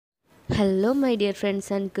Hello my dear friends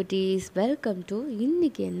and குட்டீஸ், welcome to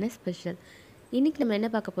இன்றைக்கி என்ன ஸ்பெஷல். இன்றைக்கி நம்ம என்ன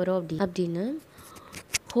பார்க்க போகிறோம் அப்படின்னு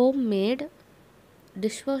ஹோம்மேட்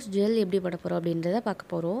டிஷ்வாஷ் ஜெல் எப்படி பண்ண போகிறோம் அப்படின்றத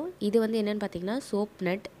பார்க்க போகிறோம். இது வந்து என்னென்னு பார்த்தீங்கன்னா சோப்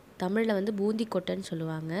நட், தமிழில் வந்து பூந்தி கொட்டைன்னு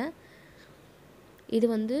சொல்லுவாங்க. இது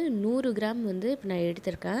வந்து 100 கிராம் வந்து இப்போ நான்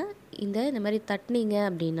எடுத்திருக்கேன். இந்த மாதிரி தட்டினீங்க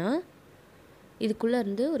அப்படின்னா இதுக்குள்ளே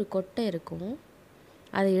இருந்து ஒரு கொட்டை இருக்கும்,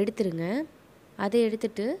 அதை எடுத்துருங்க. அதை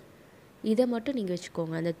எடுத்துட்டு இதை மட்டும் நீங்கள்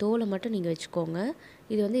வச்சுக்கோங்க, அந்த தோலை மட்டும் நீங்கள் வச்சுக்கோங்க.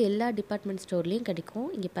 இது வந்து எல்லா டிபார்ட்மெண்ட் ஸ்டோர்லேயும் கிடைக்கும்.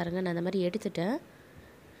 இங்கே பாருங்கள், நான் அந்த மாதிரி எடுத்துட்டேன்.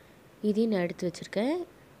 இதையும் நான் எடுத்து வச்சுருக்கேன்,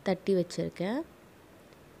 தட்டி வச்சுருக்கேன்.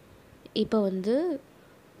 இப்போ வந்து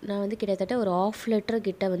நான் வந்து கிட்டத்தட்ட ஒரு 1/2 லிட்டர்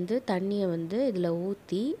கிட்ட வந்து தண்ணியை வந்து இதில்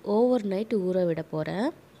ஊற்றி ஓவர் நைட் ஊற விட போகிறேன்.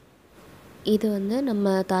 இது வந்து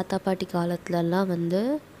நம்ம தாத்தா பாட்டி காலத்துலலாம் வந்து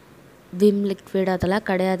விம் லிக்விட் அதெல்லாம்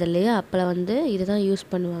கிடையாது இல்லையா, அப்போ வந்து இதுதான்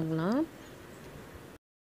யூஸ் பண்ணுவாங்களாம்.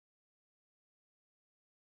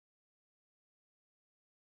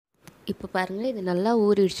 இப்போ பாருங்கள், இது நல்லா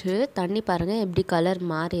ஊறிடுச்சு. தண்ணி பாருங்கள் எப்படி கலர்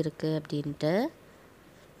மாறி இருக்குது அப்படின்ட்டு.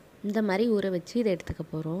 இந்த மாதிரி ஊற வச்சு இதை எடுத்துக்க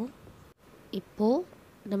போகிறோம். இப்போது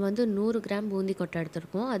நம்ம வந்து 100 கிராம் பூந்தி கொட்டை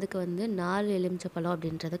எடுத்துருக்கோம். அதுக்கு வந்து 4 எலுமிச்சப்பழம்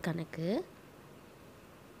அப்படின்றது கணக்கு.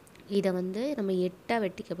 இதை வந்து நம்ம 8ஆக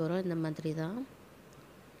வெட்டிக்க போகிறோம். இந்த மாதிரி தான்.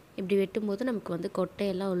 இப்படி வெட்டும்போது நமக்கு வந்து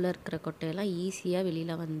கொட்டையெல்லாம் உள்ளே இருக்கிற கொட்டையெல்லாம் ஈஸியாக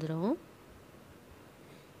வெளியில் வந்துடும்.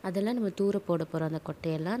 அதெல்லாம் நம்ம தூர போட போகிறோம். அந்த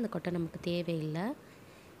கொட்டையெல்லாம், அந்த கொட்டை நமக்கு தேவையில்லை.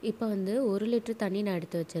 இப்போ வந்து 1 லிட்டர் தண்ணி நான்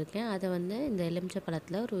எடுத்து வச்சுருக்கேன். அதை வந்து இந்த எலுமிச்சை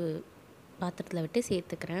பழத்தில் ஒரு பாத்திரத்தில் விட்டு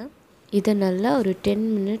சேர்த்துக்கிறேன். இதை நல்லா ஒரு 10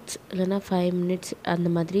 மினிட்ஸ் இல்லைனா 5 மினிட்ஸ் அந்த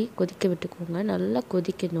மாதிரி கொதிக்க விட்டுக்கோங்க. நல்லா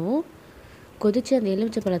கொதிக்கணும். கொதித்து அந்த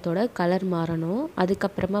எலுமிச்சை பழத்தோட கலர் மாறணும்.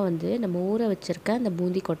 அதுக்கப்புறமா வந்து நம்ம ஊற வச்சுருக்க அந்த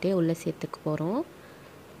பூந்தி கொட்டையை உள்ளே சேர்த்துக்க போகிறோம்.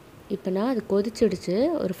 இப்போ நான் அது கொதிச்சிடுச்சு.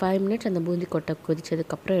 ஒரு 5 மினிட்ஸ் அந்த பூந்தி கொட்டை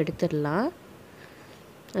கொதித்ததுக்கப்புறம் எடுத்துடலாம்.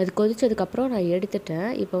 அது கொதித்ததுக்கப்புறம் நான் எடுத்துட்டேன்.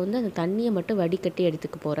 இப்போ வந்து அந்த தண்ணியை மட்டும் வடிகட்டி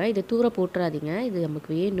எடுத்துக்க போகிறேன். இதை தூர போட்டுறாதீங்க, இது நமக்கு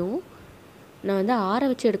வேணும். நான் வந்து ஆற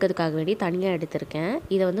வச்சு எடுக்கிறதுக்காக வேண்டி தனியாக எடுத்திருக்கேன்.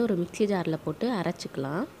 இதை வந்து ஒரு மிக்ஸி ஜாரில் போட்டு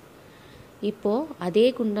அரைச்சிக்கலாம். இப்போது அதே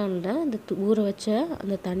குண்டானில் அந்த ஊற வச்ச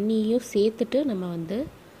அந்த தண்ணியும் சேர்த்துட்டு நம்ம வந்து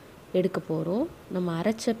எடுக்க போகிறோம். நம்ம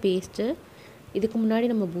அரைச்ச பேஸ்ட்டு, இதுக்கு முன்னாடி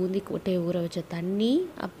நம்ம பூந்தி கொட்டையை ஊற வச்ச தண்ணி,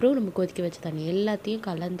 அப்புறம் நம்ம கொதிக்க வச்ச தண்ணி எல்லாத்தையும்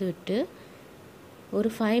கலந்து விட்டு ஒரு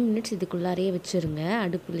 5 மினிட்ஸ் இதுக்குள்ளாரையே வச்சுருங்க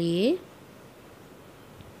அடுப்புலேயே.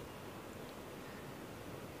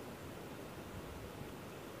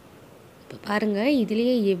 இப்போ பாருங்கள்,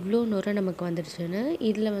 இதுலேயே எவ்வளோ நுரை நமக்கு வந்துடுச்சுன்னு.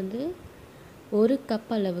 இதில் வந்து 1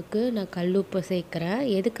 கப் அளவுக்கு நான் கல்லுப்பு சேர்க்குறேன்.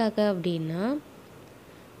 எதுக்காக அப்படின்னா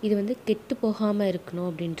இது வந்து கெட்டு போகாமல் இருக்கணும்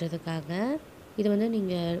அப்படின்றதுக்காக. இது வந்து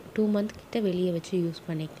நீங்கள் 2 மந்த் கிட்ட வெளியே வச்சு யூஸ்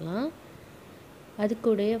பண்ணிக்கலாம். அது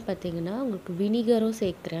கூடயே பார்த்திங்கன்னா உங்களுக்கு வினிகரும்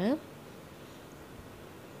சேர்க்குறேன்.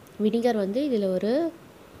 வினிகர் வந்து இதில் ஒரு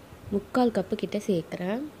 3/4 கப்பு கிட்ட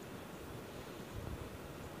சேர்க்குறேன்.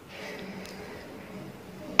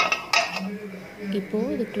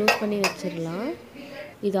 இப்போது இது க்ளோஸ் பண்ணி வச்சிடலாம்.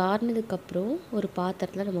 இது ஆறினதுக்கப்புறம் ஒரு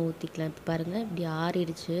பாத்திரத்தில் நம்ம ஊற்றிக்கலாம். இப்போ பாருங்கள், இப்படி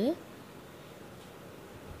ஆறிடுச்சு.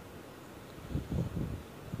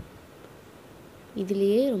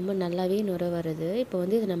 இதுலேயே ரொம்ப நல்லாவே நுரை வருது. இப்போ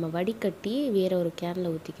வந்து இதை நம்ம வடிகட்டி வேறு ஒரு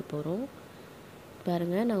கேனில் ஊற்றிக்க போகிறோம்.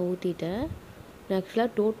 பாருங்கள், நான் ஊற்றிட்டேன். நான்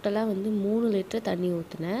ஆக்சுவலாக டோட்டலாக வந்து 3 லிட்டர் தண்ணி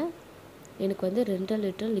ஊற்றினேன். எனக்கு வந்து 2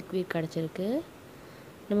 லிட்டர் லிக்விட் கிடச்சிருக்கு.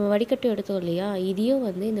 நம்ம வடிகட்டி எடுத்தோம் இல்லையா, இதையும்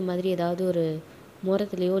வந்து இந்த மாதிரி ஏதாவது ஒரு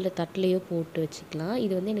முரத்துலேயோ இல்லை தட்டிலையோ போட்டு வச்சுக்கலாம்.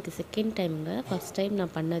 இது வந்து எனக்கு செகண்ட் டைமுங்க. ஃபஸ்ட் டைம்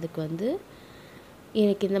நான் பண்ணதுக்கு வந்து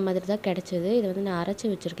எனக்கு இந்த மாதிரி தான் கிடச்சிது. இதை வந்து நான்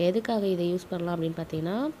அரைச்சி வச்சுருக்கேன். எதுக்காக இதை யூஸ் பண்ணலாம் அப்படின்னு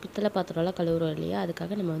பார்த்தீங்கன்னா, பித்தளை பாத்திரம்லாம் கழுவுறோம் இல்லையா,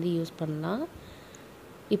 அதுக்காக நம்ம வந்து யூஸ் பண்ணலாம்.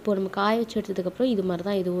 இப்போது நம்ம காய வச்சு எடுத்ததுக்கப்புறம் இது மாதிரி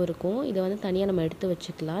தான் இதுவும் இருக்கும். இதை வந்து தனியாக நம்ம எடுத்து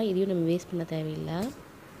வச்சுக்கலாம். இதையும் நம்ம வேஸ்ட் பண்ண தேவையில்லை.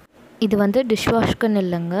 இது வந்து டிஷ்வாஷ்க்குன்னு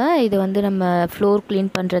இல்லைங்க, இது வந்து நம்ம ஃப்ளோர்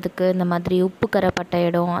க்ளீன் பண்ணுறதுக்கு, இந்த மாதிரி உப்பு கரை பட்ட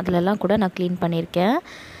இடம் அதிலெல்லாம் கூட நான் க்ளீன் பண்ணியிருக்கேன்.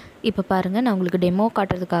 இப்போ பாருங்கள், நான் உங்களுக்கு டெமோ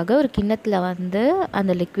காட்டுறதுக்காக ஒரு கிண்ணத்தில் வந்து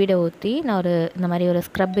அந்த லிக்விடை ஊற்றி நான் இந்த மாதிரி ஒரு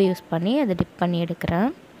ஸ்க்ரப்பை யூஸ் பண்ணி அதை டிப் பண்ணி எடுக்கிறேன்.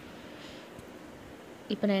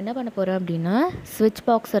 இப்போ நான் என்ன பண்ண போகிறேன் அப்படின்னா, ஸ்விட்ச்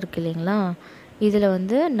பாக்ஸ் இருக்குது இல்லைங்களா, இதில்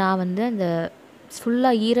வந்து நான் வந்து அந்த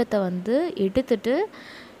ஃபுல்லாக ஈரத்தை வந்து எடுத்துட்டு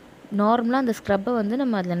நார்மலாக அந்த ஸ்க்ரப்பை வந்து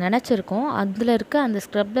நம்ம அதில் நினச்சிருக்கோம், அதில் இருக்க அந்த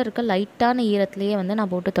ஸ்க்ரப்பில் இருக்க லைட்டான ஈரத்துலேயே வந்து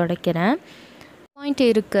நான் போட்டு துடைக்கிறேன். பாயிண்ட்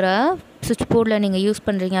இருக்கிற சுவிட்ச் போர்டில் நீங்கள் யூஸ்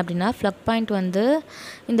பண்ணுறீங்க அப்படின்னா, ஃப்ளக் பாயிண்ட் வந்து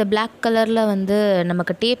இந்த பிளாக் கலரில் வந்து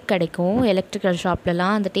நமக்கு டேப் கிடைக்கும் எலக்ட்ரிக்கல்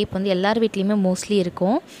ஷாப்லலாம். அந்த டேப் வந்து எல்லார் வீட்லேயுமே மோஸ்ட்லி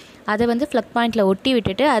இருக்கும். அதை வந்து ஃப்ளக் பாயிண்டில் ஒட்டி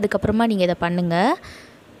விட்டுட்டு அதுக்கப்புறமா நீங்கள் இதை பண்ணுங்கள்.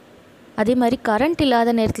 அதே மாதிரி கரண்ட் இல்லாத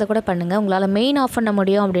நேரத்தில் கூட பண்ணுங்கள். உங்களால் மெயின் ஆஃப் பண்ண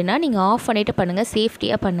முடியும் அப்படின்னா நீங்கள் ஆஃப் பண்ணிவிட்டு பண்ணுங்கள்,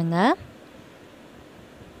 சேஃப்டியாக பண்ணுங்கள்.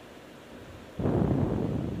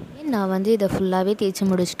 நான் வந்து இதை ஃபுல்லாகவே தேய்ச்சி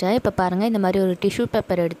முடிச்சிட்டேன். இப்போ பாருங்கள், இந்த மாதிரி ஒரு டிஷ்யூ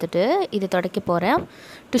பேப்பர் எடுத்துகிட்டு இதை துடைக்க போகிறேன்.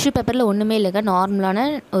 டிஷ்யூ பேப்பரில் ஒன்றுமே இல்லைங்க, நார்மலான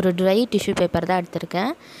ஒரு ட்ரை டிஷ்யூ பேப்பர் தான்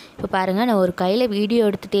எடுத்திருக்கேன். இப்போ பாருங்கள், நான் ஒரு கையில் வீடியோ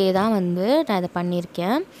எடுத்துகிட்டே தான் வந்து நான் இதை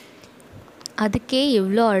பண்ணியிருக்கேன். அதுக்கே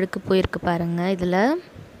எவ்வளோ அழுக்கு போயிருக்கு பாருங்கள். இதில்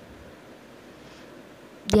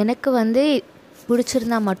எனக்கு வந்து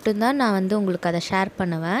பிடிச்சிருந்தா மட்டும்தான் நான் வந்து உங்களுக்கு அதை ஷேர்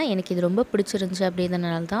பண்ணுவேன். எனக்கு இது ரொம்ப பிடிச்சிருந்துச்சி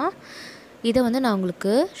அப்படின்றனால தான் இதை வந்து நான்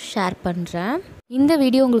உங்களுக்கு ஷேர் பண்ணுறேன். இந்த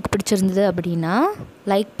வீடியோ உங்களுக்கு பிடிச்சிருந்தது அப்படின்னா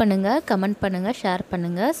லைக் பண்ணுங்கள், கமெண்ட் பண்ணுங்கள், ஷேர்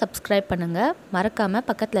பண்ணுங்கள், சப்ஸ்கிரைப் பண்ணுங்கள். மறக்காமல்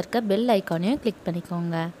பக்கத்தில் இருக்க பெல் ஐக்கானையும் கிளிக்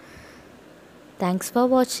பண்ணிக்கோங்க. தேங்க்ஸ்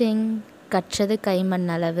ஃபார் வாட்சிங். கற்றது கைமண்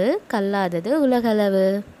அளவு, கல்லாதது உலகளவு.